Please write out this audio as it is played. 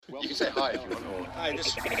You can say hi if you want, or Hi, this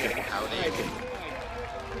is howdy.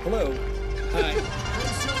 Hello. Hi.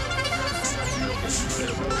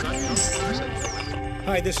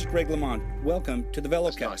 Hi, this is Greg LeMond. Welcome to the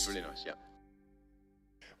That's VeloCast. nice, really nice, yeah.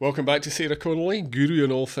 Welcome back to Sarah Connolly, guru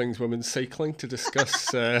in all things women's cycling, to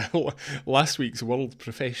discuss last week's World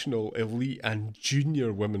Professional, Elite and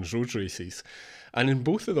Junior Women's Road Races. And in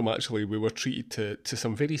both of them, actually, we were treated to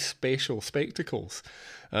some very special spectacles.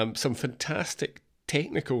 Some fantastic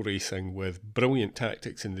technical racing with brilliant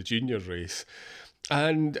tactics in the junior race.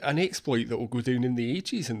 And an exploit that will go down in the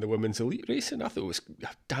ages in the women's elite racing. I thought it was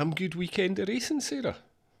a damn good weekend of racing, Sarah.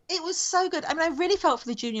 It was so good. I mean, I really felt for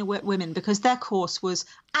the junior women because their course was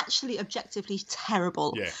actually objectively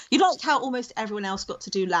terrible. Yeah. You like how almost everyone else got to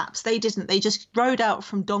do laps. They didn't. They just rode out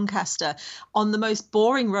from Doncaster on the most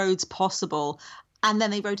boring roads possible, and then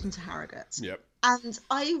they rode into Harrogate. Yep. And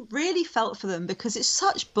I really felt for them because it's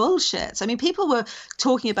such bullshit. I mean, people were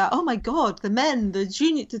talking about, oh my God, the men, the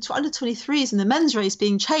under 23s and the men's race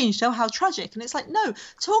being changed. Oh, how tragic. And it's like, no,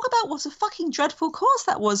 talk about what a fucking dreadful course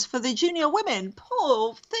that was for the junior women.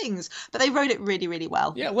 Poor things. But they rode it really, really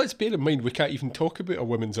well. Yeah, let's bear in mind we can't even talk about a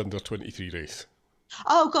women's under 23 race.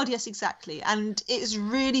 Oh, God, yes, exactly. And it's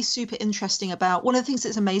really super interesting about one of the things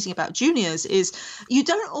that's amazing about juniors is you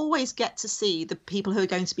don't always get to see the people who are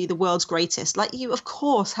going to be the world's greatest. Like you, of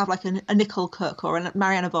course, have like a Nicole Cook or a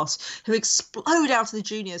Marianne Vos who explode out of the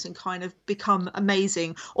juniors and kind of become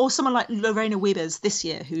amazing. Or someone like Lorena Wiebes this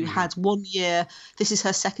year who had 1 year. This is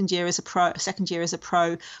her second year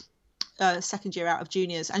out of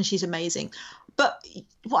juniors, and she's amazing. But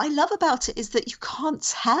what I love about it is that you can't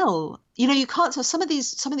tell. You can't tell. Some of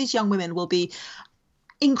these young women will be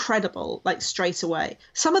incredible, like straight away.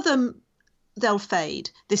 Some of them, they'll fade.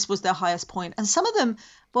 This was their highest point. And some of them,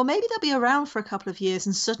 well, maybe they'll be around for a couple of years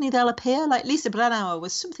and suddenly they'll appear. Like Lisa Brennauer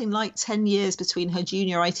was something like 10 years between her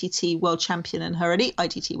junior ITT world champion and her elite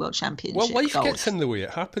ITT world championship. Well, life gold. gets in the way.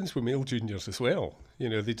 It happens with male juniors as well.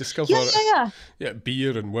 They discover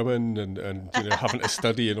beer and women and having to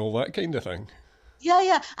study and all that kind of thing.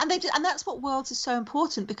 Yeah, and and that's what Worlds is so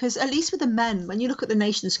important because at least with the men, when you look at the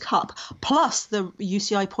Nations Cup plus the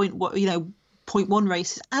UCI point 0.1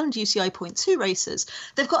 races and UCI 0.2 races,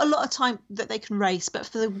 they've got a lot of time that they can race. But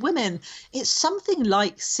for the women, it's something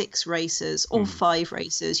like 6 races or 5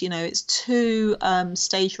 races. It's 2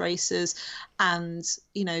 stage races and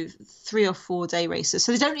 3 or 4 day races,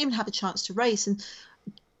 so they don't even have a chance to race. And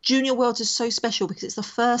Junior Worlds is so special because it's the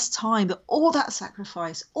first time that all that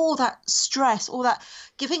sacrifice, all that stress, all that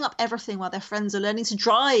giving up everything while their friends are learning to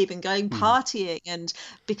drive and going partying and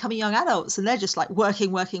becoming young adults, and they're just like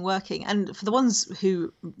working. And for the ones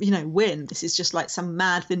who, win, this is just like some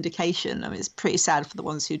mad vindication. I mean, it's pretty sad for the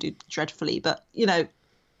ones who do dreadfully, but,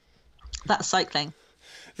 that's cycling.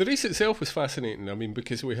 The race itself was fascinating. I mean,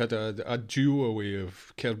 because we had a duo away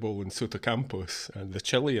of Kerbal and Sotocampos, and the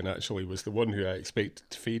Chilean actually was the one who I expected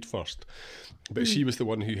to fade first, but she was the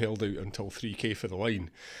one who held out until 3K for the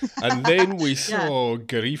line. And then we saw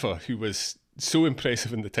Gariva, who was so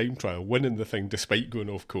impressive in the time trial, winning the thing despite going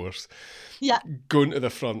off course. Yeah. Going to the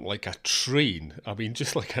front like a train. I mean,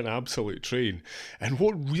 just like an absolute train. And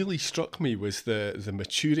what really struck me was the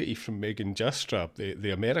maturity from Megan Jastrab,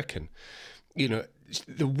 the American.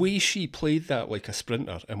 The way she played that like a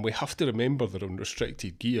sprinter, and we have to remember they're on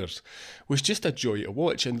restricted gears, was just a joy to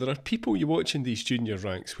watch. And there are people you watch in these junior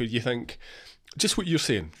ranks where you think, just what you're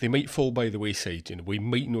saying, they might fall by the wayside. We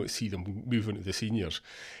might not see them move into the seniors.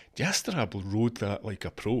 Jastrab rode that like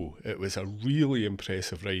a pro. It was a really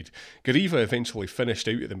impressive ride. Gariva eventually finished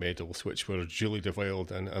out of the medals, which were Julie de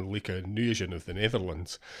Wilde and Lika Nuyjen of the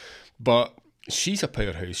Netherlands. But she's a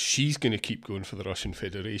powerhouse. She's going to keep going for the Russian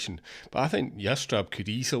Federation. But I think Jastrab could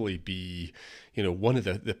easily be, one of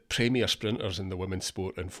the premier sprinters in the women's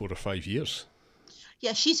sport in 4 or 5 years.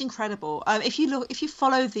 Yeah, she's incredible. If you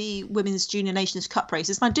follow the Women's Junior Nations Cup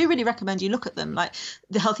races, and I do really recommend you look at them, like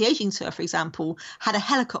the Healthy Aging Tour, for example, had a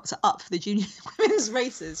helicopter up for the junior women's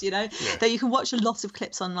races, that you can watch a lot of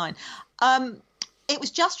clips online. It was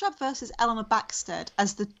Jastrab versus Eleanor Backstead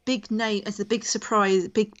as the big name, as the big surprise,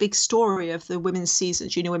 big story of the women's season,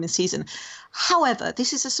 junior women's season. However,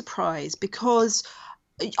 this is a surprise because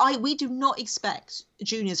we do not expect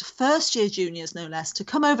juniors, first year juniors no less, to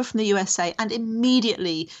come over from the USA and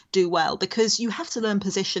immediately do well because you have to learn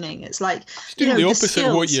positioning. It's like she's doing the opposite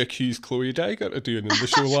of what you accused Chloe Dygert of doing in the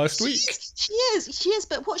show last week. She is.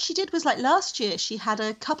 But what she did was, like, last year she had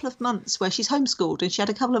a couple of months where she's homeschooled, and she had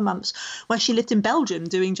a couple of months where she lived in Belgium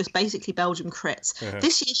doing just basically Belgium crits.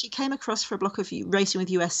 This year she came across for a block of racing with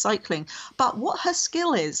US Cycling. But what her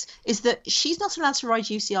skill is that she's not allowed to ride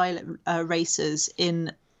UCI races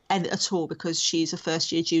in at all because she's a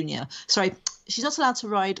first-year junior. Sorry, she's not allowed to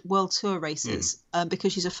ride World Tour races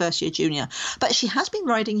because she's a first-year junior. But she has been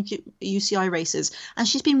riding UCI races, and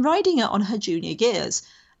she's been riding it on her junior gears.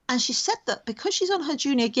 And she said that because she's on her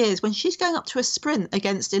junior gears, when she's going up to a sprint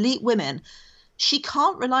against elite women, she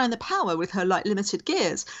can't rely on the power with her limited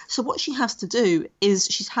gears. So what she has to do is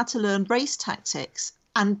she's had to learn race tactics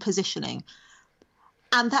and positioning.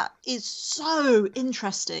 And that is so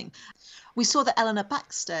interesting. We saw that Eleanor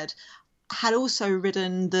Backstead had also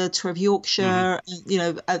ridden the Tour of Yorkshire,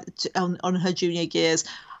 on her junior gears.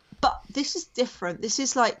 But this is different. This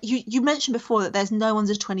is like you mentioned before that there's no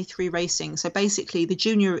under 23 racing. So basically, the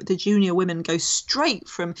junior women go straight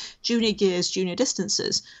from junior gears, junior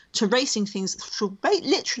distances to racing things,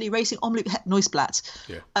 literally racing Omloop Het Nieuwsblad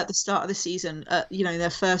at the start of the season. In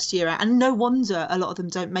their first year out, and no wonder a lot of them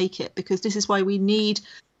don't make it, because this is why we need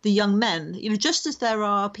the young men. Just as there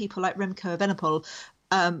are people like Remco Evenepoel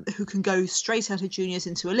who can go straight out of juniors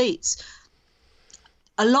into elites.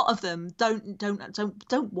 A lot of them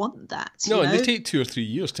don't want that. No, and they take 2 or 3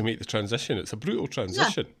 years to make the transition. It's a brutal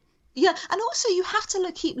transition. Yeah, and also you have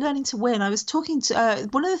to keep learning to win. I was talking to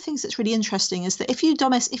one of the things that's really interesting is that if you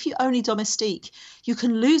only domestique, you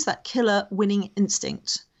can lose that killer winning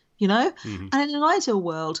instinct. And in an ideal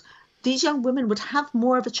world, these young women would have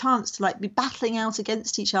more of a chance to be battling out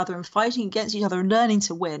against each other and fighting against each other and learning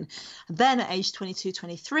to win. Then at age 22,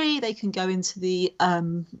 23, they can go into the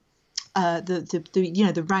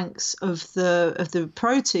ranks of the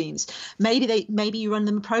pro teams. Maybe you run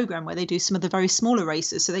them a program where they do some of the very smaller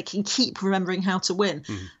races so they can keep remembering how to win.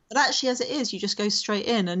 But actually, as it is, you just go straight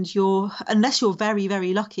in, and unless you're very,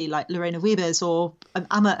 very lucky, like Lorena Wiebes or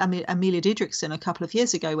Amelia Didrikson a couple of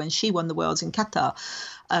years ago when she won the Worlds in Qatar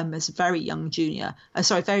as a very young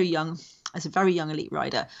elite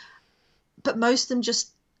rider. But most of them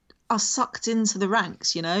just are sucked into the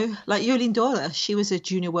ranks, like Jolien Dora. She was a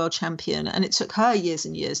junior world champion, and it took her years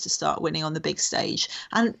and years to start winning on the big stage.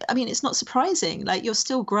 And I mean, it's not surprising. You're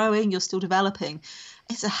still growing, you're still developing.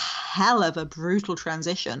 It's a hell of a brutal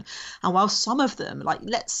transition. And while some of them,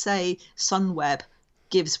 let's say Sunweb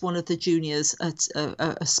gives one of the juniors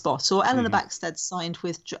a spot, or Eleanor Backstead signed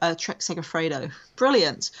with Trek Segafredo,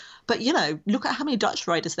 brilliant. But look at how many Dutch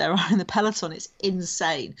riders there are in the peloton. It's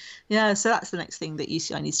insane. Yeah, so that's the next thing that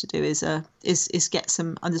UCI needs to do is get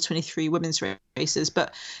some under 23 women's races.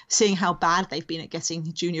 But seeing how bad they've been at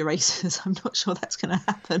getting junior races, I'm not sure that's going to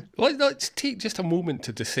happen. Let's take just a moment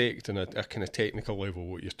to dissect on a kind of technical level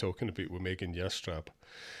what you're talking about with Megan Jastrab.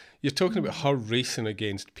 You're talking about her racing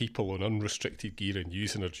against people on unrestricted gearing,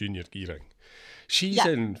 using her junior gearing. She's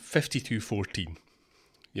in 52.14,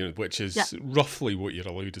 which is roughly what you're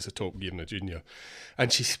allowed as a top gear in a junior.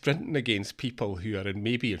 And she's sprinting against people who are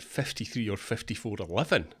maybe in 53 or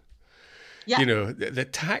 54.11. Yeah. The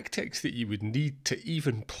tactics that you would need to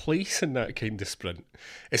even place in that kind of sprint,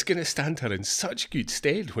 it's going to stand her in such good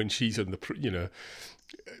stead when she's on the,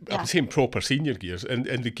 I'm saying proper senior gears, and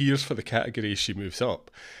the gears for the categories she moves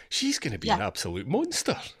up. She's going to be an absolute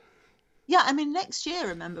monster. Yeah, I mean, next year,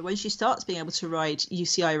 remember, when she starts being able to ride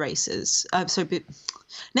UCI races,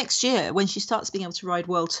 next year, when she starts being able to ride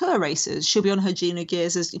World Tour races, she'll be on her junior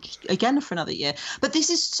gears again for another year. But this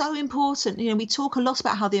is so important. We talk a lot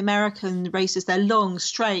about how the American races, they're long,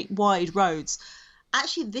 straight, wide roads.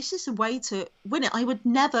 Actually, this is a way to win it. I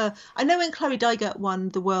know when Chloe Dygert won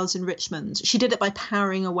the Worlds in Richmond, she did it by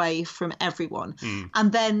powering away from everyone.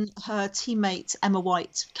 And then her teammate Emma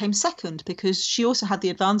White came second because she also had the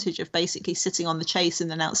advantage of basically sitting on the chase and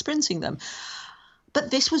then out sprinting them. But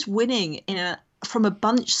this was winning from a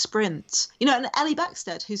bunch sprint. And Ellie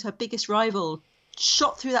Backstead, who's her biggest rival,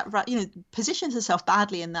 shot through that, positioned herself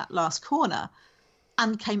badly in that last corner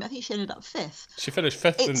and I think she ended up fifth. She finished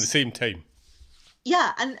fifth in the same time.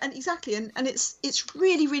 Yeah, and exactly, and it's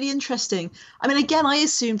really, really interesting. I mean, again, I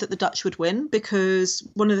assumed that the Dutch would win because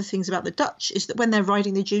one of the things about the Dutch is that when they're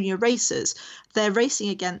riding the junior races, they're racing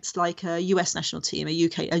against a US national team, a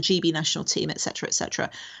GB national team,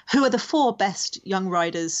 etc., who are the 4 best young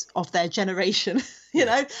riders of their generation,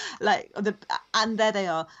 and there they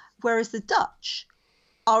are. Whereas the Dutch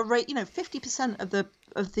are 50% of the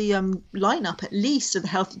lineup, at least, of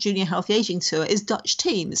the junior healthy aging tour is Dutch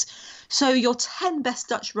teams. So your 10 best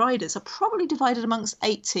Dutch riders are probably divided amongst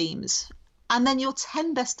 8 teams, and then your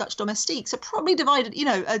 10 best Dutch domestiques are probably divided,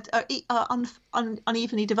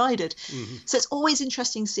 unevenly divided. So it's always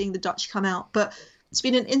interesting seeing the Dutch come out, but it's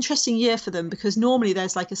been an interesting year for them because normally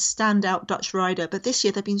there's a standout Dutch rider, but this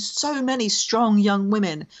year there've been so many strong young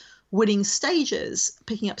women winning stages,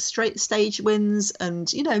 picking up straight stage wins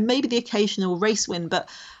and, maybe the occasional race win, but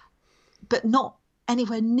not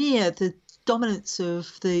anywhere near the dominance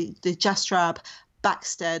of the Jastrab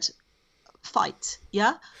Backstead fight.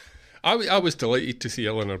 Yeah. I was delighted to see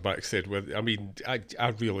Eleanor Backstead with. I mean, I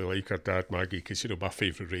really like her dad Maggie because my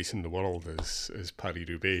favourite race in the world is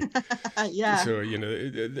Paris-Roubaix. Yeah. So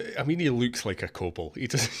I mean, he looks like a kobold. He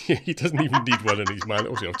doesn't even need one in his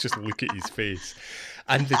mantle. Just look at his face.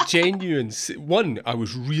 And the genuine one, I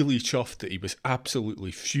was really chuffed that he was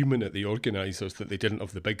absolutely fuming at the organisers that they didn't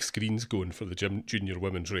have the big screens going for the junior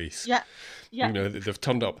women's race. Yeah. Yeah. They've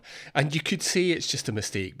turned up. And you could say it's just a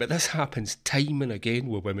mistake, but this happens time and again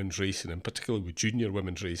with women's racing, and particularly with junior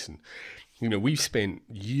women's racing. We've spent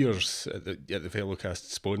years at the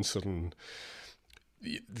Velocast sponsoring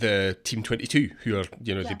the Team 22, who are,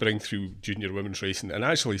 they bring through junior women's racing, and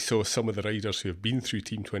I actually saw some of the riders who have been through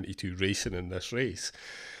Team 22 racing in this race.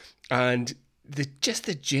 And the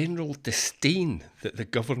general disdain that the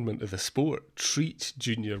government of the sport treats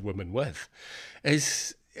junior women with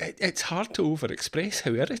it's hard to overexpress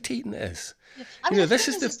how irritating it is. Yeah. This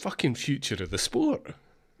is the fucking future of the sport.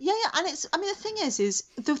 Yeah, and the thing is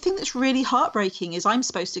the thing that's really heartbreaking is I'm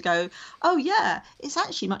supposed to go, oh yeah, it's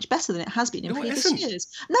actually much better than it has been in previous years.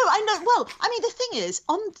 No, I know. Well, the thing is,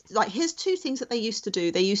 here's two things that they used to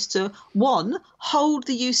do. They used to, one, hold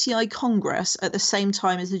the UCI Congress at the same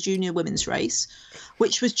time as the junior women's race,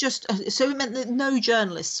 which was just, so it meant that no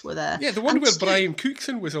journalists were there. Yeah, the one where Brian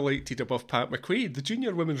Cookson was elected above Pat McQuaid, the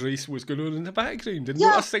junior women's race was going on in the background, and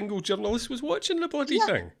not a single journalist was watching the bloody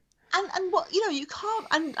thing. And what you can't,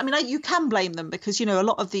 and you can blame them because a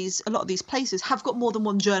lot of these places have got more than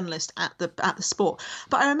one journalist at the sport.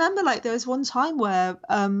 But I remember there was one time where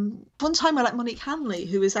Monique Hanley,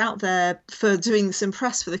 who was out there for doing some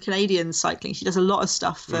press for the Canadian cycling, she does a lot of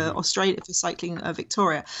stuff for Australia for Cycling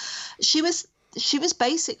Victoria. She was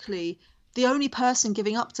basically the only person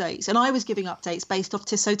giving updates, and I was giving updates based off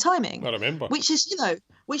Tissot timing. I remember. Which is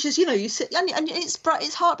you sit and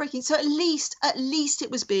it's heartbreaking. So at least it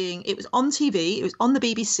was on TV, it was on the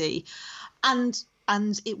BBC, and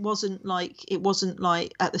it wasn't like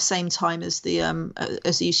at the same time as the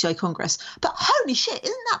UCI Congress. But holy shit,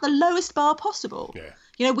 isn't that the lowest bar possible? Yeah.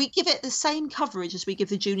 We give it the same coverage as we give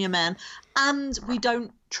the junior men, and we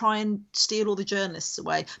don't try and steal all the journalists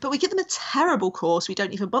away. But we give them a terrible course. We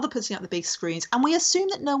don't even bother putting up the big screens, and we assume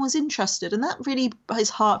that no one's interested, and that really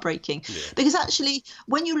is heartbreaking. Yeah. Because actually,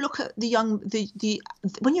 when you look at the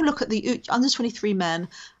under 23 men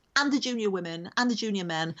and the junior women and the junior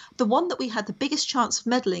men, the one that we had the biggest chance of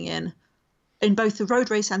meddling in both the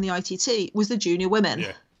road race and the ITT was the junior women.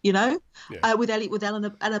 Yeah. With Eleanor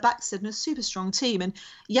Backstead and a super strong team, and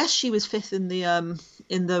yes, she was fifth in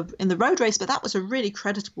the road race, but that was a really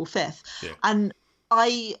creditable fifth. Yeah. And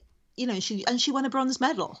she won a bronze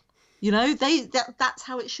medal. That's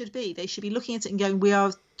how it should be. They should be looking at it and going, we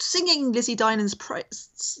are singing Lizzie Dynan's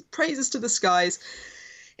praises to the skies.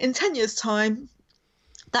 In 10 years' time,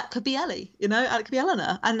 that could be Ellie, and it could be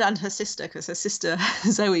Eleanor and her sister, because her sister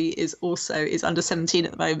Zoe is under 17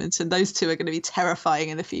 at the moment, and those two are going to be terrifying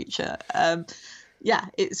in the future.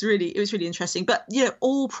 It was really interesting. But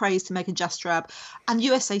all praise to Megan Jastrab and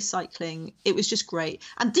USA Cycling. It was just great.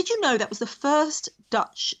 And did you know that was the first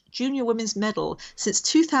Dutch junior women's medal since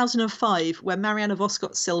 2005, where Marianne Vos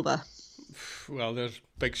got silver? Well, they're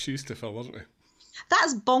big shoes to fill, aren't they?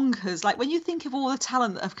 That's bonkers. When you think of all the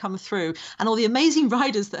talent that have come through and all the amazing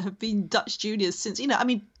riders that have been Dutch juniors since,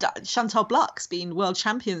 Chantal Black's been world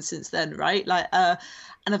champion since then, right?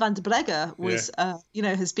 Anna van der Blegger was,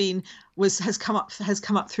 has come up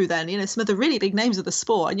through then. Some of the really big names of the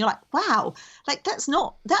sport, and you're like, wow,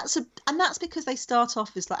 and that's because they start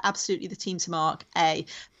off as absolutely the team to mark. A,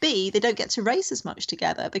 B, they don't get to race as much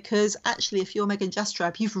together because actually, if you're Megan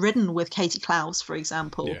Jastrab, you've ridden with Katie Klaus, for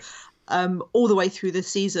example. Yeah. All the way through the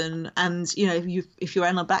season, and if you're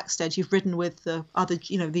Eleanor Backstead, you've ridden with the other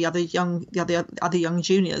young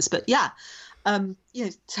juniors. But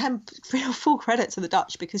full credit to the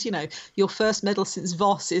Dutch, because your first medal since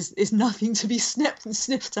Vos is nothing to be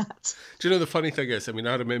sniffed at. Do you know the funny thing is? I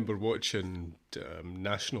remember watching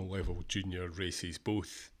national level junior races,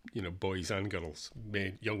 both boys and girls,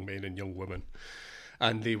 young men and young women,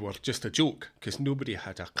 and they were just a joke because nobody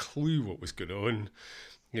had a clue what was going on.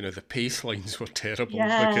 The pace lines were terrible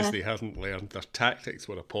because they hadn't learned. Their tactics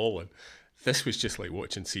were appalling. This was just like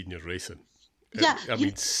watching senior racing. Yeah,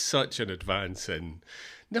 such an advance in,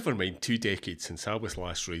 never mind 2 decades since I was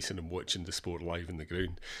last racing and watching the sport live in the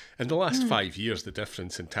ground. In the last 5 years, the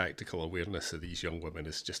difference in tactical awareness of these young women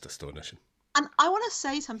is just astonishing. And I want to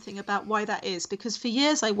say something about why that is, because for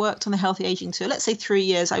years I worked on the Healthy Aging Tour. Let's say 3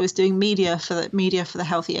 years I was doing media for the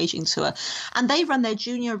Healthy Aging Tour, and they run their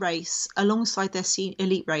junior race alongside their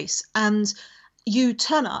elite race. And you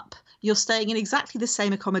turn up, You're staying in exactly the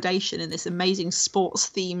same accommodation in this amazing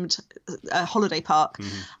sports-themed holiday park.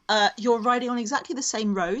 You're riding on exactly the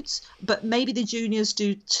same roads, but maybe the juniors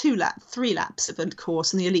do 3 laps of a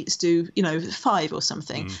course, and the elites do, 5 or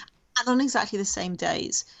something, and on exactly the same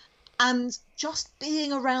days. And just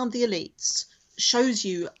being around the elites shows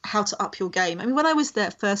you how to up your game. I mean, when I was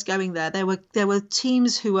first going there were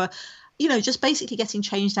teams who were, just basically getting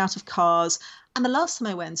changed out of cars. And the last time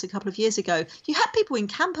I went, a couple of years ago, you had people in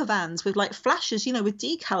camper vans with like flashes, with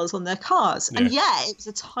decals on their cars. Yeah. And it was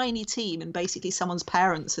a tiny team, and basically someone's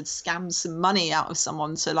parents had scammed some money out of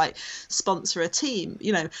someone to like sponsor a team,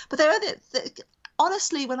 But there are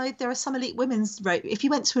honestly, there are some elite women's race, if you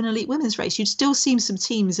went to an elite women's race, you'd still see some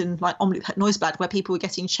teams in like Omloop Het Nieuwsblad where people were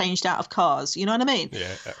getting changed out of cars. You know what I mean?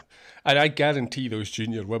 Yeah. And I guarantee those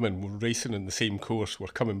junior women were racing in the same course, were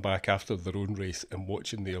coming back after their own race and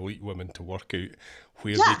watching the elite women to work out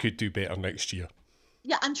where they could do better next year.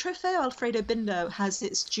 Yeah, and Trofeo Alfredo Bindo has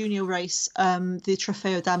its junior race, the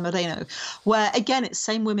Trofeo da Moreno, where again it's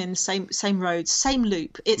same women, same roads, same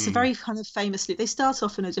loop. It's a very kind of famous loop. They start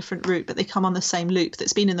off in a different route, but they come on the same loop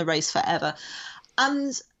that's been in the race forever.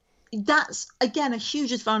 And that's again a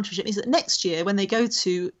huge advantage. It means that next year when they go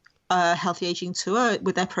to Healthy Aging Tour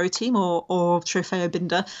with their pro team or Trofeo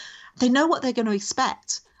Bindo, they know what they're going to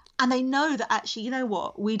expect. And they know that actually,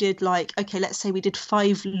 we did let's say we did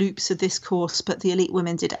 5 loops of this course, but the elite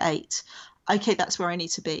women did 8. Okay, that's where I need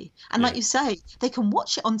to be. And like you say, they can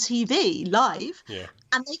watch it on TV live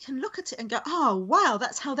and they can look at it and go, oh, wow,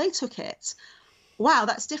 that's how they took it. Wow,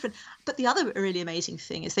 that's different. But the other really amazing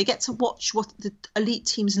thing is they get to watch what the elite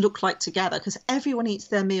teams look like together, because everyone eats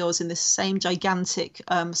their meals in this same gigantic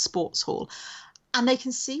sports hall. And they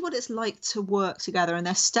can see what it's like to work together, and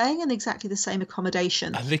they're staying in exactly the same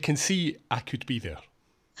accommodation. And they can see I could be there.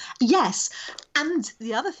 Yes. And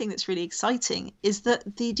the other thing that's really exciting is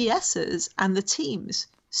that the DSers and the teams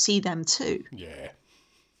see them too. Yeah.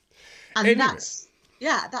 And anyway.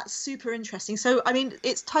 That's super interesting. So, I mean,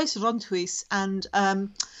 it's Thijs Rondhuis and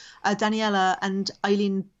Daniela and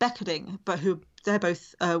Eileen Beckerding, but they're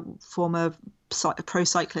both former pro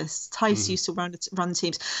cyclists. Thijs used to run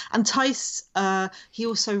teams, and Thijs he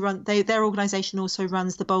also their organisation also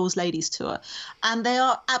runs the Bowls Ladies Tour, and they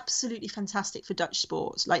are absolutely fantastic for Dutch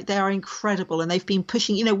sports. Like, they are incredible, and they've been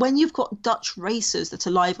pushing. When you've got Dutch racers that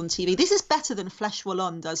are live on TV, this is better than Flèche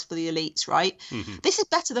Wallonne does for the elites, right? This is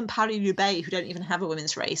better than Paris-Roubaix, who don't even have a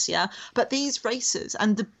women's race, yeah. But these racers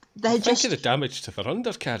they're Think of the damage to their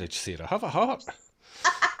undercarriage, Sarah. Have a heart.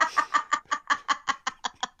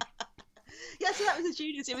 Yeah, so that was the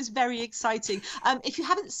juniors. It was very exciting. If you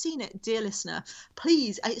haven't seen it, dear listener,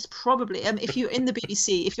 please, it's probably, if you're on the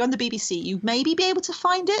BBC, you maybe be able to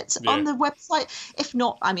find it on the website. If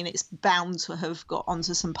not, I mean, it's bound to have got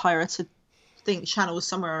onto some pirated channels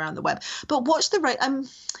somewhere around the web. But watch the race.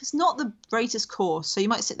 It's not the greatest course, so you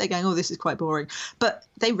might sit there going, oh, this is quite boring. But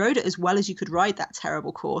they rode it as well as you could ride that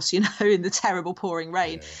terrible course, in the terrible pouring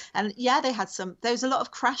rain. And there was a lot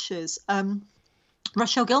of crashes.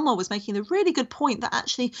 Rochelle Gilmore was making the really good point that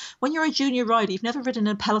actually when you're a junior rider, you've never ridden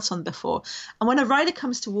in a peloton before. And when a rider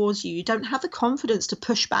comes towards you, you don't have the confidence to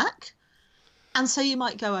push back. And so you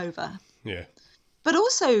might go over. Yeah. But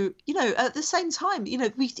also, at the same time,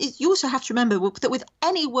 you also have to remember that with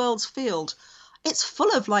any world's field, it's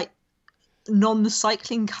full of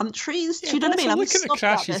non-cycling countries. Do you know what I mean? Look at the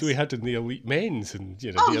crashes we had in the elite men's and the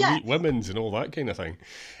elite women's and all that kind of thing.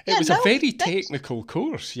 It was a very technical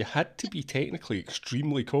course. You had to be technically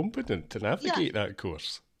extremely competent to navigate that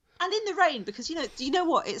course. And in the rain, because do you know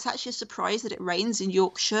what? It's actually a surprise that it rains in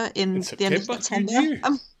Yorkshire in the end of September.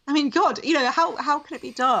 I mean, God, how can it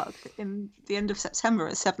be dark in the end of September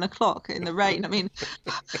at 7:00 in the rain? I mean,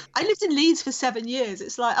 I lived in Leeds for 7 years.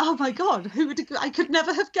 It's like, oh my God, I could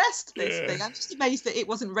never have guessed this thing. I'm just amazed that it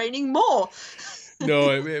wasn't raining more. No,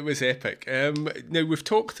 it was epic. Now, we've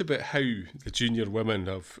talked about how the junior women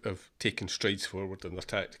have taken strides forward in their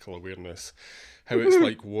tactical awareness, how it's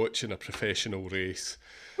like watching a professional race.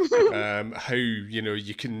 How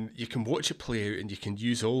you can watch it play out, and you can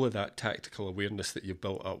use all of that tactical awareness that you've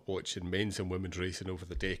built up watching men's and women's racing over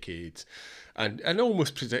the decades, and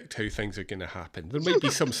almost predict how things are going to happen. There might be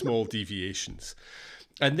some small deviations,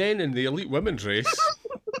 and then in the elite women's race,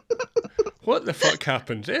 what the fuck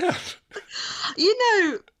happened there?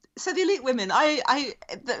 So the elite women,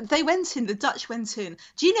 the Dutch went in.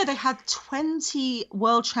 Do you know they had 20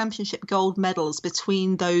 World Championship gold medals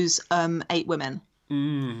between those 8 women?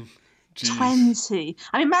 Jeez. 20.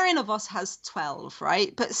 I mean, Mariana Vos has 12,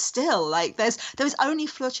 right? But still, like, there was only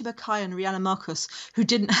Floortje Bakai and Rianne Marcus who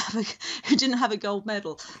didn't have a gold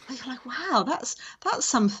medal. Like, you're like, wow, that's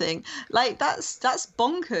something. Like, that's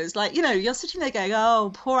bonkers. Like, you know, you're sitting there going,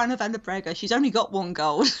 oh, poor Anna van der Breggen, she's only got one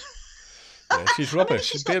gold. Yeah, she's rubbish.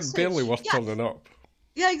 She's barely worth yeah. turning up.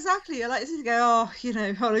 Yeah, exactly. You're like, you go, oh, you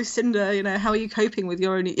know, oh, Lucinda, you know, how are you coping with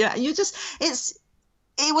your own? Yeah, and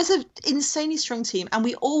it was an insanely strong team, and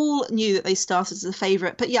we all knew that they started as a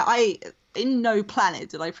favourite. But yeah, in no planet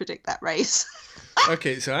did I predict that race.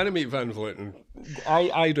 Okay, so Annemiek van Vleuten,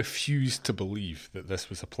 I refuse to believe that this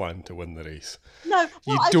was a plan to win the race. No,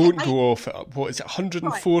 you don't go off at, what is it,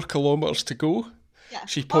 104 kilometres to go? Yeah,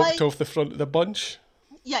 she popped off the front of the bunch.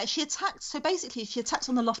 Yeah, she attacked. So basically, she attacked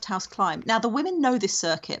on the Lofthouse climb. Now, the women know this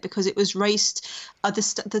circuit because it was raced.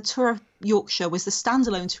 The Tour of Yorkshire was the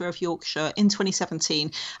standalone Tour of Yorkshire in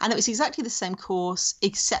 2017, and it was exactly the same course,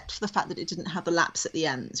 except for the fact that it didn't have the laps at the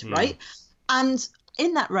end, right? And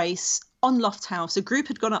in that race on Lofthouse, a group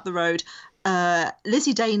had gone up the road.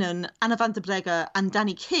 Lizzie Deignan, Anna van der Breggen, and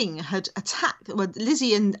Danny King had attacked. Well,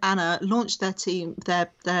 Lizzie and Anna launched their team,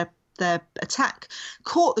 their attack,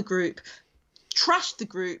 caught the group, trashed the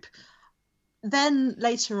group. Then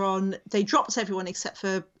later on, they dropped everyone except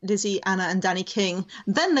for Lizzie, Anna, and Danny King.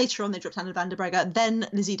 Then later on, they dropped Anna van der Breggen. Then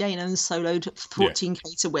Lizzie Deignan soloed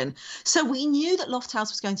 14k to win. So we knew that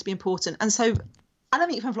Lofthouse was going to be important. And so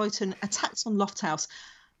Annemiek van Vleuten attacked on Lofthouse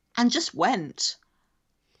and just went.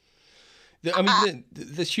 I mean,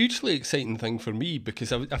 the hugely exciting thing for me,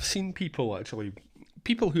 because I've seen people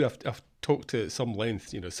who I've talked to at some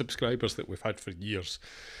length, you know, subscribers that we've had for years,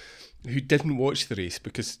 who didn't watch the race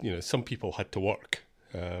because, you know, some people had to work.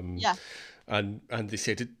 And they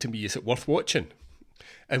said it to me, is it worth watching?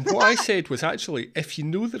 And what I said was, actually, if you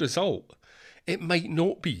know the result, it might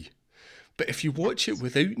not be. But if you watch it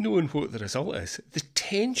without knowing what the result is, the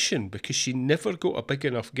tension, because she never got a big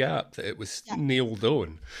enough gap that it was nailed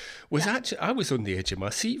on, was actually, I was on the edge of my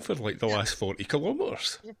seat for like the last 40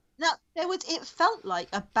 kilometres. Yeah. Now, it felt like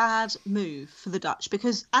a bad move for the Dutch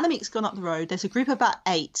because Annemiek's gone up the road. There's a group of about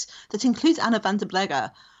 8 that includes Anna van der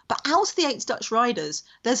Breggen. But out of the 8 Dutch riders,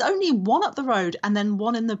 there's only one up the road and then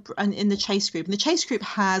one in the chase group. And the chase group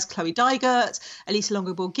has Chloe Dijkert, Elisa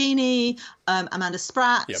Longo Borghini, Amanda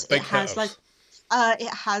Spratt. Yeah, big hitters.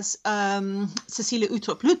 It has Cecilia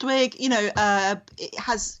Uttrup Ludwig. You know, it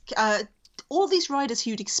has all these riders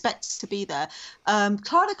who you'd expect to be there.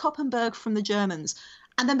 Clara Koppenberg from the Germans.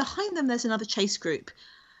 And then behind them, there's another chase group.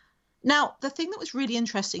 Now, the thing that was really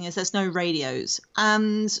interesting is there's no radios.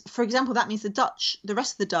 And, for example, that means the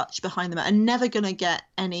rest of the Dutch behind them are never going to get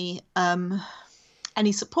any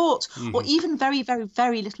support or even very, very,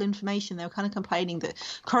 very little information. They were kind of complaining that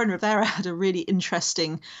Corinne Rivera had a really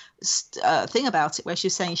interesting thing about it, where she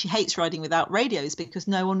was saying she hates riding without radios because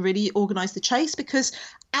no one really organised the chase, because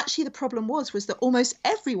actually the problem was that almost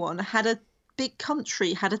everyone had a big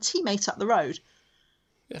country, had a teammate up the road.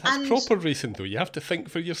 Yeah, that's proper racing, though. You have to think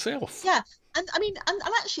for yourself. Yeah. And I mean, and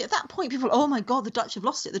actually at that point, people were, oh my God, the Dutch have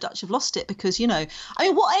lost it. Because, you know, I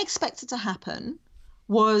mean, what I expected to happen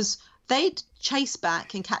was they'd chase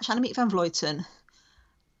back and catch Annemiek van Vleuten.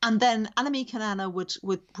 And then Annemiek and Anna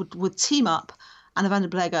would team up, Anna van der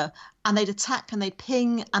Breggen, and they'd attack and they'd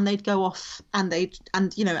ping and they'd go off and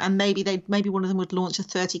maybe one of them would launch a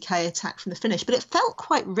 30k attack from the finish. But it felt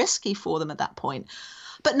quite risky for them at that point.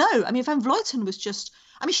 But no, I mean, Van Vleuten was just,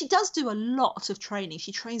 I mean, she does do a lot of training.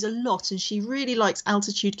 She trains a lot and she really likes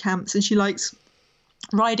altitude camps and she likes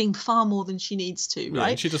riding far more than she needs to, right? Yeah,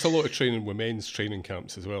 and she does a lot of training with men's training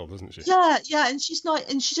camps as well, doesn't she? Yeah, and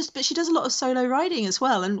but she does a lot of solo riding as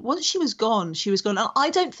well. And once she was gone. And I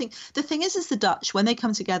don't think, the thing is the Dutch, when they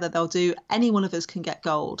come together, they'll do, any one of us can get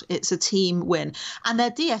gold. It's a team win. And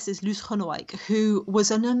their DS is Loes Groenewijk, who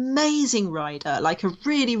was an amazing rider, like a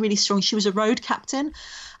really, really strong, she was a road captain,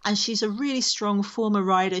 and she's a really strong former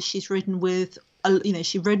rider. She's ridden with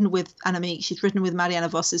she's ridden with Annemiek, she's ridden with Marianne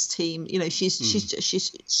Vos's team. You know, she's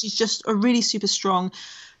just a really super strong,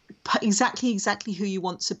 exactly who you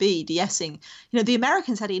want to be DSing. You know, the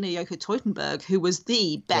Americans had Ina Yoko Teutenberg, who was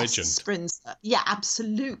the best sprinter. Yeah,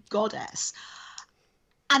 absolute goddess.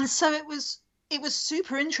 And so it was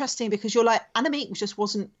super interesting because you're like, Annemiek just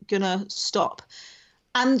wasn't gonna stop.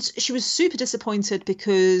 And she was super disappointed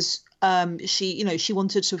because she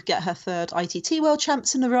wanted to get her third ITT World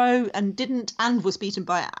Champs in a row and didn't, and was beaten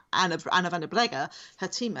by Anna van der Breggen, her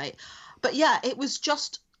teammate. But yeah, it was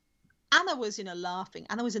just, Anna was in the laughing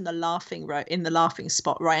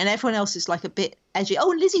spot, right? And everyone else is like a bit edgy. Oh,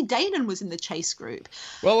 Lizzie Deignan was in the chase group.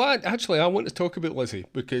 Well, I want to talk about Lizzie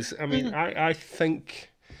because, I mean, I think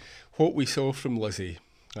what we saw from Lizzie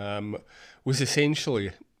was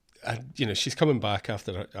essentially, she's coming back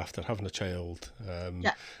after having a child,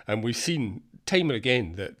 and we've seen time and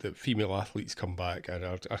again that female athletes come back and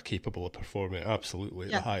are capable of performing absolutely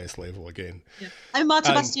at the highest level again. Yeah. And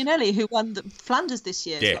Marta Bastianelli, who won the Flanders this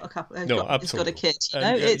year, has got a couple. Has got a kid.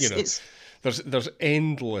 It's There's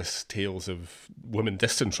endless tales of women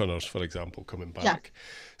distance runners, for example, coming back. Yeah.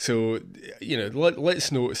 So,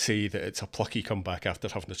 let's not say that it's a plucky comeback after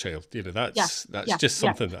having a child. That's just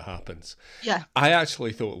something that happens. Yeah. I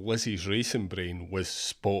actually thought Lizzie's racing brain was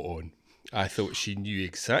spot on. I thought she knew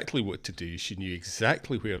exactly what to do. She knew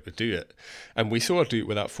exactly where to do it. And we saw her do it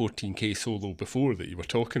with that 14K solo before that you were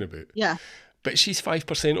talking about. Yeah. But she's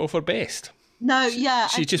 5% off her best. No,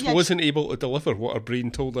 She just wasn't able to deliver what her brain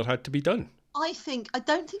told her had to be done. I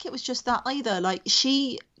don't think it was just that either. Like,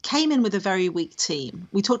 she came in with a very weak team.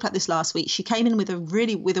 We talked about this last week. She came in with a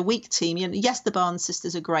weak team. Yes, the Barnes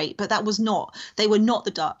sisters are great, but they were not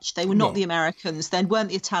the Dutch. They were not the Americans. They weren't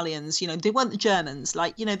the Italians. They weren't the Germans.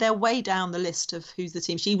 They're way down the list of who's the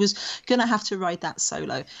team. She was going to have to ride that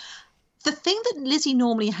solo. The thing that Lizzie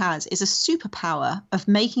normally has is a superpower of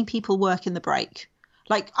making people work in the break.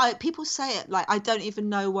 People say it, I don't even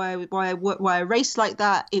know why I raced like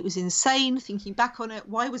that. It was insane. Thinking back on it,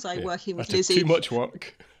 why was I working with Lizzie? Too much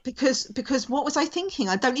work. Because what was I thinking?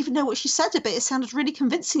 I don't even know what she said, but it sounded really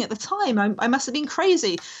convincing at the time. I must have been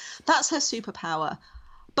crazy. That's her superpower.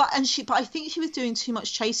 But I think she was doing too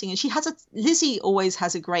much chasing, and Lizzie always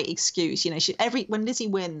has a great excuse. When Lizzie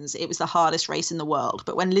wins, it was the hardest race in the world.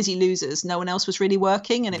 But when Lizzie loses, no one else was really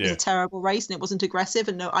working, and it was a terrible race, and it wasn't aggressive.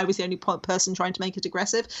 And I was the only person trying to make it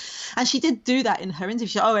aggressive. And she did do that in her interview.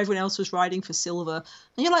 She said, everyone else was riding for silver,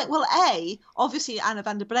 and you're like, well, A, obviously Anna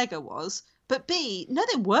van der Breggen was. But B, no,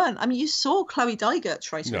 they weren't. I mean, you saw Chloe Dygert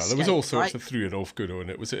try to escape. There was all sorts of through and off going on.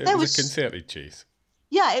 It was a concerted chase.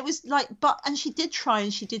 Yeah, it was and she did try,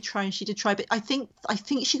 but I think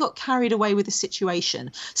she got carried away with the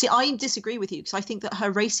situation. See, I disagree with you because I think that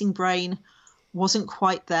her racing brain wasn't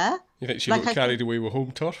quite there. You think she got carried away with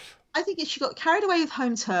home turf? I think she got carried away with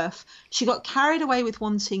home turf. She got carried away with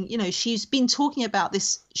wanting, she's been talking about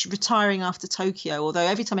this retiring after Tokyo, although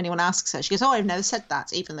every time anyone asks her, she goes, I've never said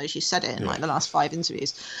that, even though she said it in the last 5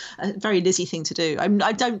 interviews. A very Lizzie thing to do.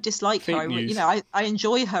 I don't dislike her. I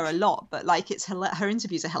enjoy her a lot, but her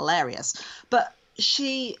interviews are hilarious. But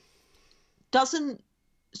she doesn't.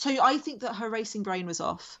 So I think that her racing brain was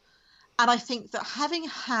off. And I think that having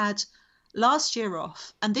had last year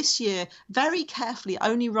off, and this year very carefully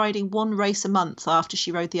only riding one race a month after she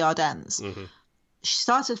rode the Ardennes. Mm-hmm. She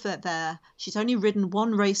started there. She's only ridden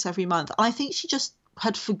one race every month. And I think she just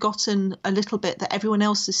had forgotten a little bit that everyone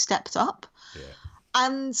else has stepped up. Yeah.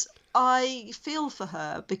 And I feel for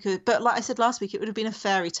her but like I said last week, it would have been a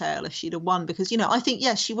fairy tale if she'd have won because, I think,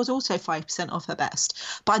 yes, she was also 5% off her best,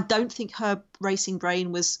 but I don't think her racing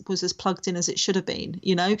brain was as plugged in as it should have been,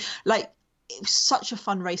 it was such a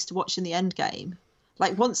fun race to watch in the end game.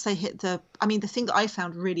 Once they hit the thing that I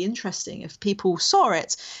found really interesting, if people saw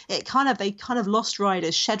it, they kind of lost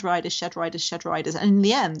riders, shed riders. And in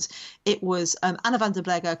the end, it was Anna van der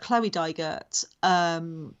Breggen, Chloe Dygert,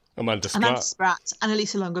 Amanda Spratt, and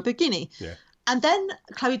Elisa Longo Borghini. Yeah. And then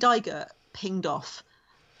Chloe Dygert pinged off.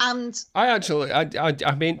 And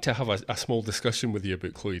I meant to have a small discussion with you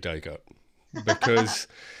about Chloe Dygert because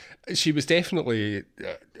she was definitely,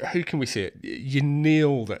 how can we say it? You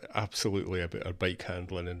nailed it absolutely about her bike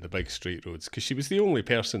handling in the big straight roads because she was the only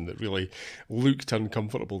person that really looked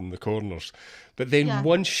uncomfortable in the corners. But then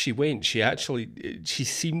once she went, she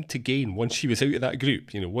seemed to gain, once she was out of that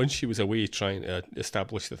group, once she was away trying to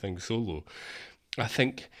establish the thing solo, I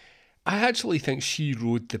actually think she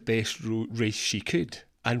rode the best race she could.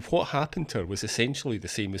 And what happened to her was essentially the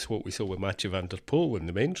same as what we saw with Mathieu van der Poel in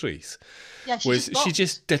the men's race. Yeah, she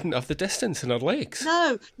just didn't have the distance in her legs.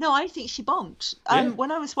 No, I think she bonked.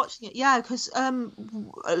 When I was watching it, because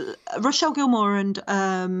Rochelle Gilmore and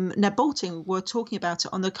Ned Boulting were talking about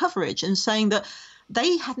it on the coverage and saying that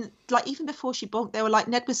they hadn't, even before she bonked, they were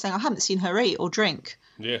Ned was saying, I haven't seen her eat or drink.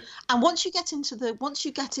 Yeah. And once you get into the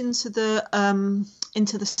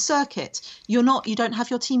circuit, you don't have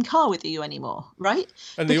your team car with you anymore, right?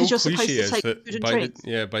 And because the old cliche is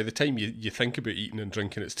that by the time you think about eating and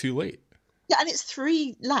drinking, it's too late. Yeah, and it's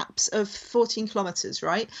 3 laps of 14 kilometres,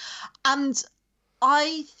 right? And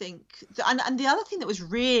I think, and the other thing that was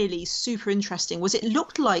really super interesting was it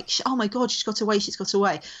looked like, oh my God, she's got away.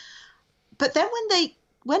 But then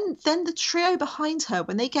when the trio behind her,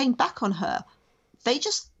 when they gained back on her, they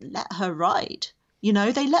just let her ride. They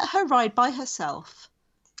let her ride by herself,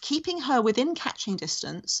 keeping her within catching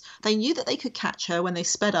distance. They knew that they could catch her when they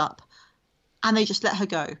sped up. and they just let her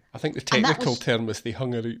go. I think the And that technical was- term is they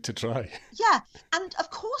hung her out to dry. Yeah, and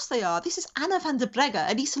of course they are. This is Anna van der Breggen,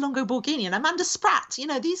 Elisa Longo Borghini, and Amanda Spratt. You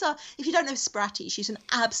know, these are, if you don't know Spratty, she's an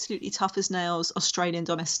absolutely tough as nails Australian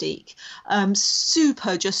domestique.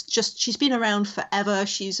 Super, just she's been around forever.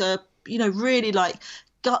 She's a, you know, really like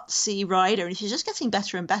gutsy rider, and she's just getting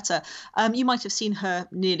better and better. You might have seen her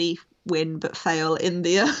nearly win but fail in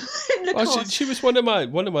the in the course. She was one of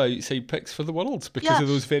my side picks for the Worlds because of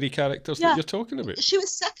those very characters that you're talking about. She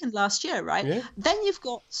was second last year, right? Yeah. Then you've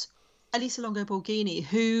got Elisa Longo Borghini,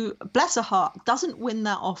 who, bless her heart, doesn't win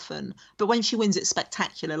that often, but when she wins, it's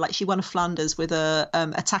spectacular. Like she won a Flanders with a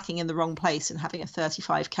attacking in the wrong place and having a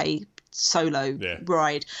 35k solo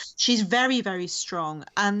ride. She's very, very strong.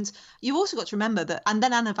 And you've also got to remember that, and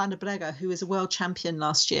then Anna van der Breggen, who was a world champion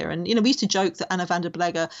last year. And, you know, we used to joke that Anna van der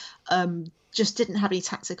Breggen just didn't have any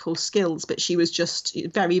tactical skills, but she was just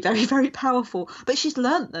very, very, very powerful. But she's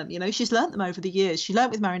learnt them, you know, she's learnt them over the years. She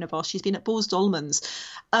learnt with Marina Vos. She's been at Bulls Dolmans.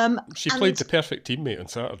 She played the perfect teammate on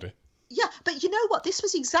Saturday. Yeah, but you know what? This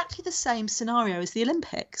was exactly the same scenario as the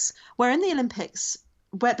Olympics, where in the Olympics,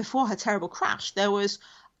 where before her terrible crash, there was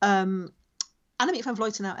Annemiek van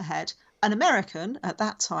Vleuten out ahead, an American at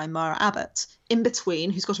that time, Mara Abbott, in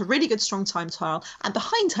between, who's got a really good strong time trial, and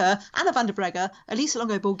behind her, Anna van der Breggen, Elisa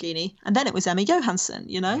Longo Borghini, and then it was Emma Johansson,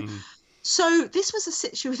 you know? So this was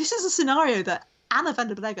this is a scenario that Anna van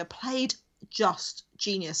der Breggen played just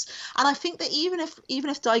genius. And I think that even if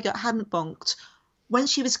Dijkert hadn't bonked, when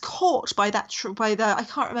she was caught by that, I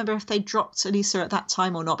can't remember if they dropped Elisa at that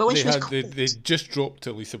time or not, but when she was caught, they just dropped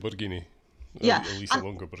Elisa Borghini. Elisa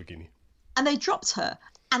Longo Borghini. And they dropped her.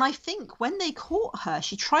 And I think when they caught her,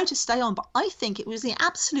 she tried to stay on, but I think it was the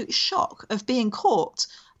absolute shock of being caught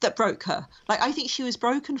that broke her. Like, I think she was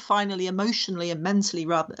broken finally, emotionally and mentally,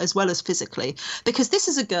 rather as well as physically, because this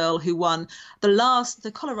is a girl who won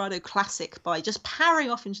the Colorado Classic by just powering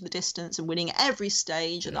off into the distance and winning every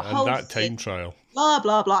stage and the whole that thing. time trial. Blah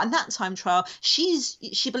blah blah, and that time trial, she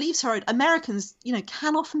believes her own. Americans, you know,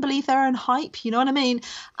 can often believe their own hype. You know what I mean?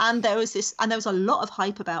 And there was a lot of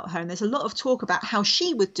hype about her, and there's a lot of talk about how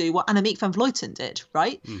she would do what Annemiek van Vleuten did,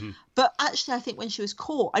 right? But actually, I think when she was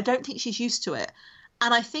caught, I don't think she's used to it.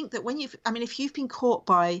 And I think that if you've been caught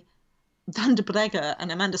by Van der Breggen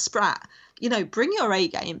and Amanda Spratt, you know, bring your A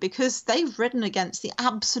game, because they've ridden against the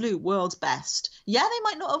absolute world's best. Yeah, they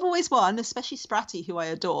might not have always won, especially Spratty, who I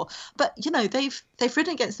adore, but you know, they've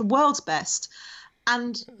ridden against the world's best,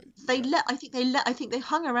 and I think they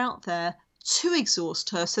hung her out there to exhaust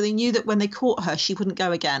her, so they knew that when they caught her, she wouldn't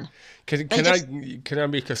go again. Can I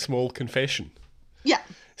make a small confession? Yeah.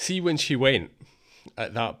 See, when she went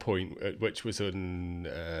at that point, which was on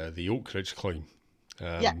the Oak Ridge climb,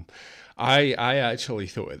 I actually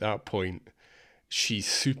thought at that point, she's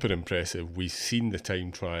super impressive. We've seen the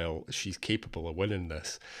time trial. She's capable of winning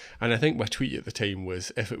this. And I think my tweet at the time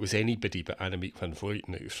was, if it was anybody but Annemiek van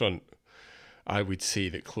Vleuten out front, I would say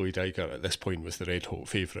that Chloe Dijkert at this point was the red hot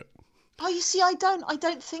favourite. Oh, you see, I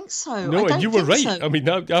don't think so. No, and you were right. So. I mean,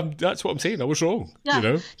 that's what I'm saying. I was wrong. Yeah, you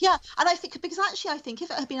know? Yeah, and I think if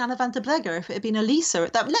it had been Anna van der Breggen, if it had been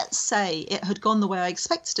Elisa, that let's say it had gone the way I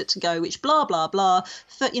expected it to go, which blah blah blah,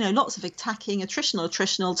 you know, lots of attacking,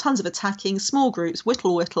 attritional, tons of attacking, small groups,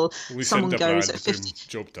 whittle. Lucinda someone goes Brand, at 50.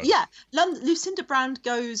 Job done. Yeah, Lucinda Brand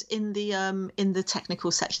goes in the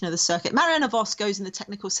technical section of the circuit. Marianne Vos goes in the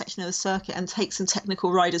technical section of the circuit and takes some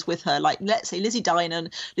technical riders with her, like let's say Lizzie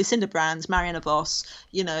Dinan, Lucinda Brand, Marianne Vos,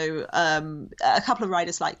 you know, a couple of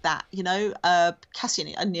riders like that, you know, Cassian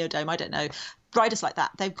and Neodome, I don't know, riders like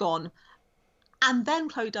that. They've gone, and then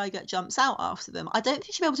Chloe Dijkert jumps out after them. I don't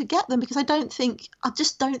think she'll be able to get them, because I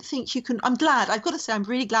just don't think you can. I've got to say, I'm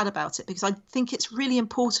really glad about it, because I think it's really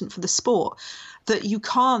important for the sport that you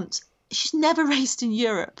can't. She's never raced in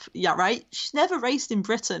Europe, yeah, right? She's never raced in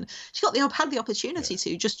Britain. She had the opportunity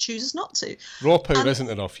to, just chooses not to. Raw power isn't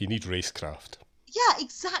enough. You need racecraft. Yeah,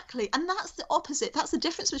 exactly. And that's the opposite. That's the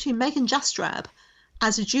difference between Megan Jastrab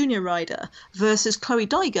as a junior rider versus Chloe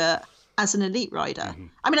Dijkert as an elite rider.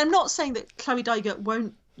 I mean, I'm not saying that Chloe Dijkert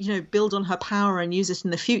won't, you know, build on her power and use it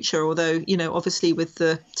in the future, although, you know, obviously with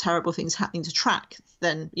the terrible things happening to track,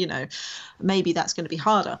 then, you know, maybe that's going to be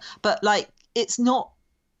harder. But like, it's not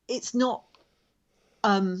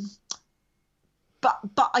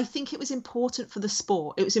But I think it was important for the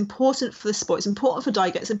sport. It's important for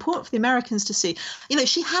Dijkert. It's important for the Americans to see. You know,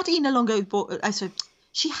 she had Ina Yoko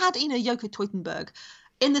Teutenberg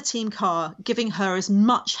in the team car, giving her as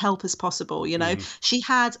much help as possible. You know, she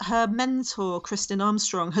had her mentor, Kristen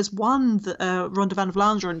Armstrong, has won the Ronde van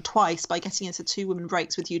Vlaanderen twice by getting into 2 women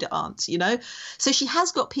breaks with Judith Arndt, you know. So she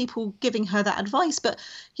has got people giving her that advice. But,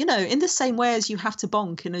 you know, in the same way as you have to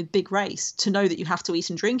bonk in a big race to know that you have to eat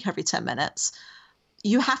and drink every 10 minutes,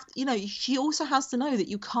 you have, you know, she also has to know that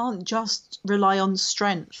you can't just rely on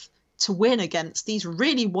strength to win against these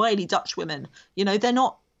really wily Dutch women. You know, they're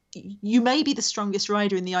not, you may be the strongest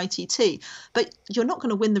rider in the ITT, but you're not going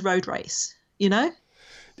to win the road race, you know?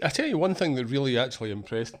 I tell you one thing that really actually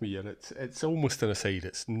impressed me, and it's almost an aside,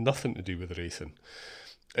 it's nothing to do with racing,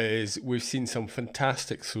 is we've seen some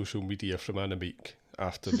fantastic social media from Annemiek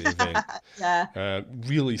after the event.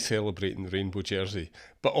 Really celebrating the rainbow jersey,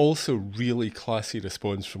 but also really classy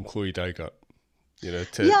response from Chloe Dygert, you know,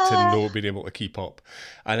 to not being able to keep up.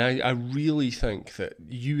 And I really think that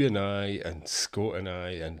you and I and Scott and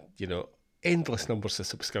I and, you know, endless numbers of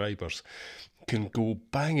subscribers can go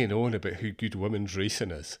banging on about how good women's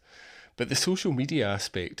racing is. But the social media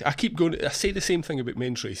aspect, I say the same thing about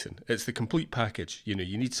men's racing. It's the complete package. You know,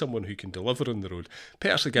 you need someone who can deliver on the road.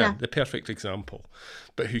 Peter Sagan, the perfect example,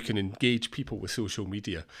 but who can engage people with social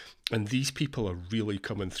media. And these people are really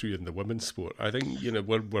coming through in the women's sport. I think, you know,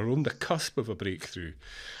 we're on the cusp of a breakthrough.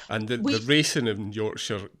 And the racing in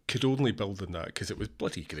Yorkshire could only build on that because it was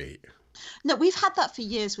bloody great. No, we've had that for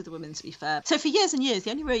years with the women, to be fair. So for years and years,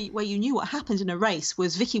 the only way you knew what happened in a race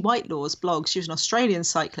was Vicky Whitelaw's blog. She was an Australian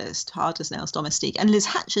cyclist, hard as nails domestique, and Liz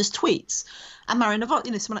Hatcher's tweets, and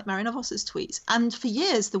someone like Marianne Vos's tweets. And for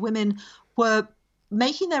years, the women were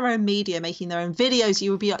making their own media, making their own videos.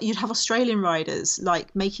 You'd have Australian riders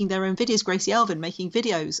like making their own videos. Gracie Elvin making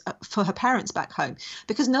videos for her parents back home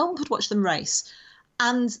because no one could watch them race.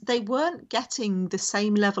 And they weren't getting the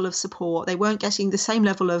same level of support. They weren't getting the same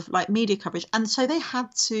level of like media coverage. And so they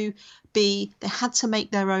had to make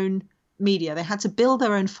their own media. They had to build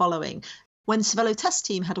their own following. When Cervelo Test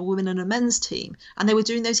Team had a women and a men's team, and they were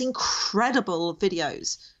doing those incredible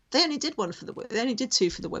videos, they only did 2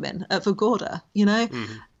 for the women at Vårgårda, you know?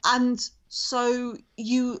 Mm-hmm. And so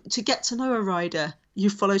to get to know a rider, you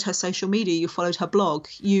followed her social media, you followed her blog,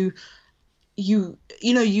 you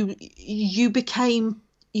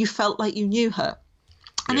felt like you knew her.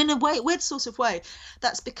 And in a weird sort of way,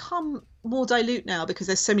 that's become more dilute now because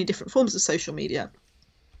there's so many different forms of social media.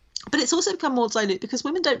 But it's also become more dilute because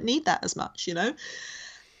women don't need that as much, you know?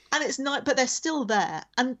 And it's not, but they're still there.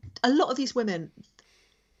 And a lot of these women,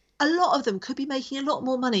 a lot of them could be making a lot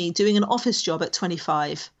more money doing an office job at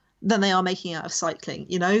 25 than they are making out of cycling.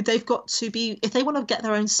 You know, they've got to be, if they want to get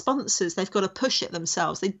their own sponsors, they've got to push it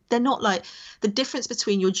themselves. They're not like the difference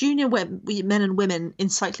between your junior men and women in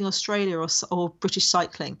Cycling Australia or British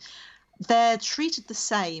cycling. They're treated the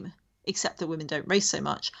same, except that women don't race so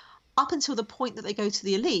much, up until the point that they go to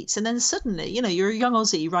the elites. And then suddenly, you know, you're a young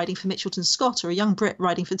Aussie riding for Mitchelton Scott or a young Brit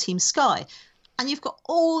riding for Team Sky. And you've got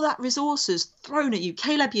all that resources thrown at you.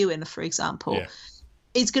 Caleb Ewan, for example,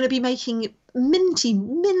 is going to be making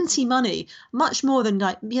minty money, much more than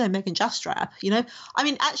like, you know, Megan Jastrab, you know. I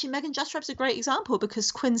mean, actually, Megan Jastrab's a great example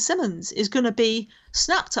because Quinn Simmons is going to be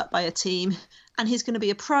snapped up by a team and he's going to be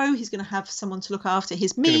a pro. He's going to have someone to look after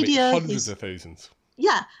his media. Hundreds of thousands.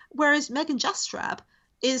 Yeah. Whereas Megan Jastrab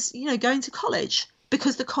is, you know, going to college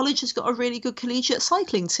because the college has got a really good collegiate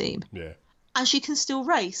cycling team. Yeah. And she can still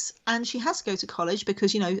race, and she has to go to college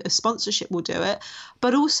because, you know, a sponsorship will do it.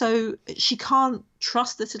 But also she can't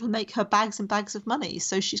trust that it'll make her bags and bags of money.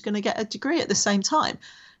 So she's going to get a degree at the same time,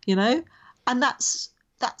 you know, and that's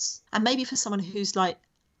and maybe for someone who's like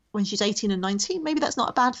when she's 18 and 19, maybe that's not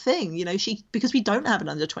a bad thing, you know, because we don't have an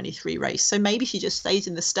under 23 race. So maybe she just stays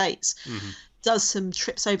in the States, does some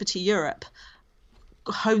trips over to Europe,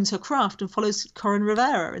 hones her craft and follows Corin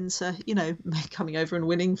Rivera into, you know, coming over and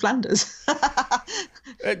winning Flanders.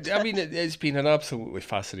 I mean, it's been an absolutely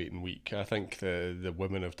fascinating week. I think the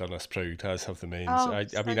women have done us proud, as have the men's.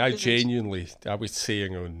 I mean, I was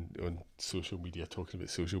saying on social media, talking about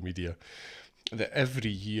social media, that every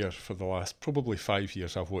year for the last probably 5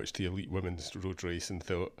 years I've watched the elite women's road race and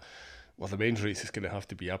thought, well, the men's race is going to have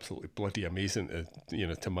to be absolutely bloody amazing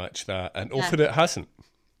to match that. And often it hasn't.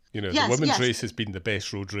 You know, the women's race has been the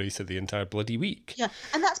best road race of the entire bloody week. Yeah,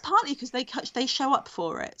 and that's partly because they show up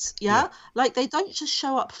for it, Like, they don't just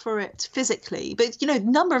show up for it physically, but, you know,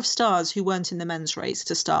 number of stars who weren't in the men's race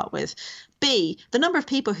to start with. B, the number of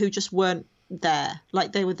people who just weren't there.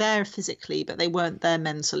 Like, they were there physically, but they weren't there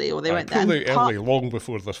mentally, or they weren't there. Early, long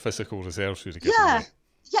before their physical reserves would have given away.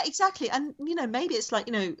 Yeah, exactly. And, maybe it's like,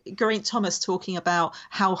 Geraint Thomas talking about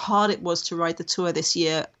how hard it was to ride the Tour this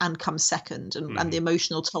year and come second, and the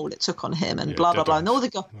emotional toll it took on him, and blah, blah, blah. And all the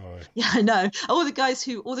guys, yeah, I know. All the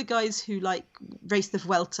guys who like race the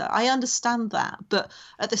Vuelta, I understand that. But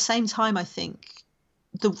at the same time, I think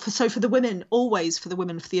for the women, for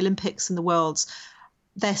the Olympics and the Worlds,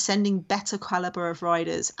 they're sending better caliber of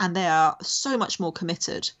riders, and they are so much more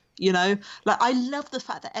committed. Like I love the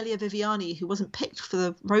fact that Elia Viviani, who wasn't picked for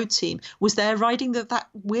the road team, was there riding that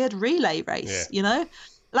weird relay race.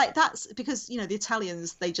 Like that's because the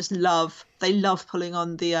Italians, they just love pulling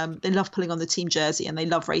on the team jersey, and they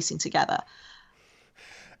love racing together.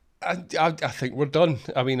 I think we're done.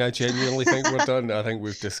 I mean, I genuinely think we're done. I think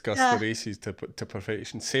we've discussed the races to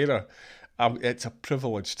perfection. Sarah, it's a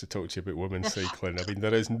privilege to talk to you about women's cycling. I mean,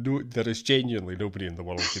 there is genuinely nobody in the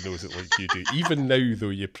world who knows it like you do. Even now, though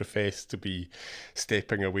you profess to be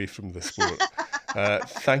stepping away from the sport.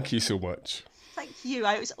 Thank you so much. Thank you.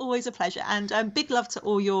 It was always a pleasure. And big love to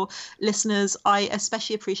all your listeners. I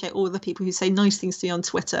especially appreciate all the people who say nice things to me on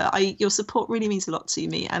Twitter. Your support really means a lot to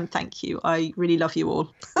me. And thank you. I really love you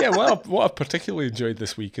all. Yeah, what I've particularly enjoyed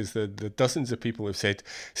this week is the dozens of people who've said,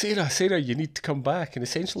 Sarah, you need to come back. And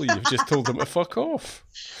essentially you've just told them to fuck off.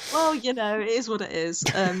 Well, it is what it is.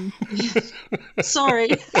 Sorry.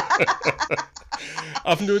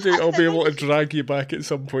 I've no doubt I'll be able to drag you back at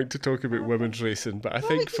some point to talk about women's racing, but I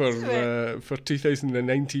think for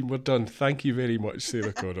 2019 we're done. Thank you very much,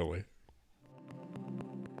 Sarah Connolly.